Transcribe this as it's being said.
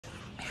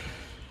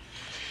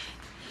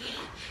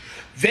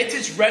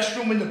Vintage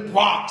restroom in the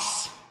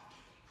Bronx.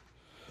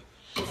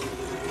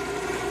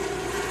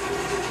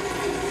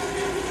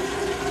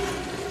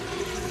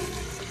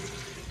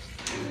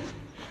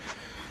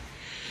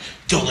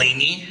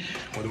 Delaney,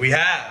 what do we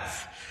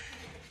have?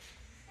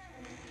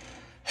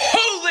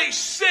 Holy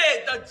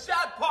shit, the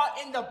jackpot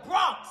in the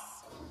Bronx!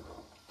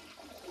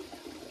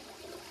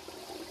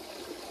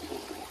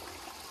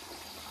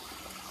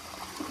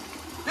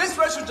 This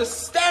restroom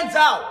just stands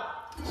out.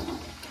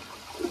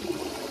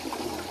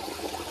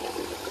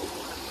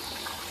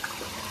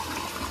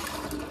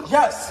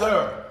 Yes,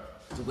 sir.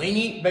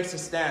 Delaney makes a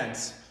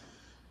stance.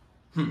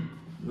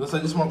 Looks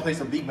like this one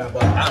plays a big man,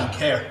 but I don't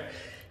care.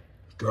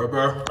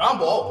 Gerber.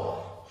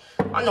 Rumble.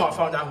 I know I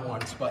found that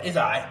once, but it's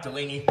alright.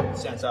 Delaney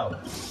stands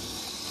out.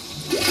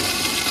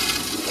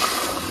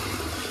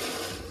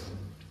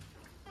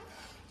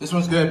 This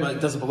one's good, but it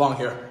doesn't belong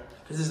here.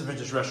 This is a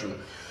vintage restroom.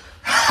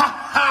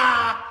 Ha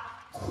ha!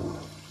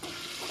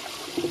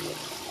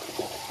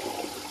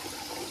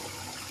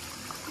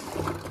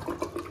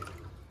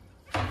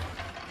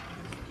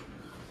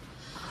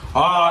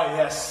 Ah,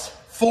 yes.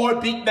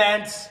 4 big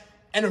bands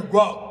in a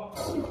row.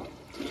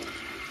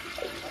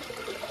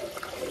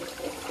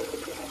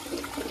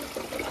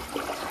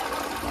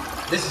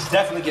 This is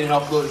definitely getting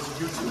uploaded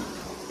to YouTube.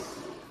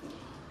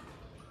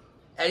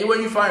 Anywhere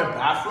you find a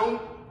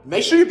bathroom,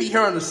 make sure you be here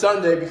on the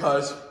Sunday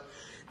because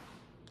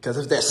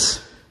of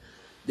this.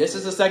 This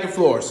is the second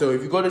floor. So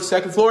if you go to the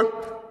second floor,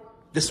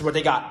 this is what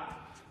they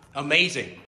got. Amazing.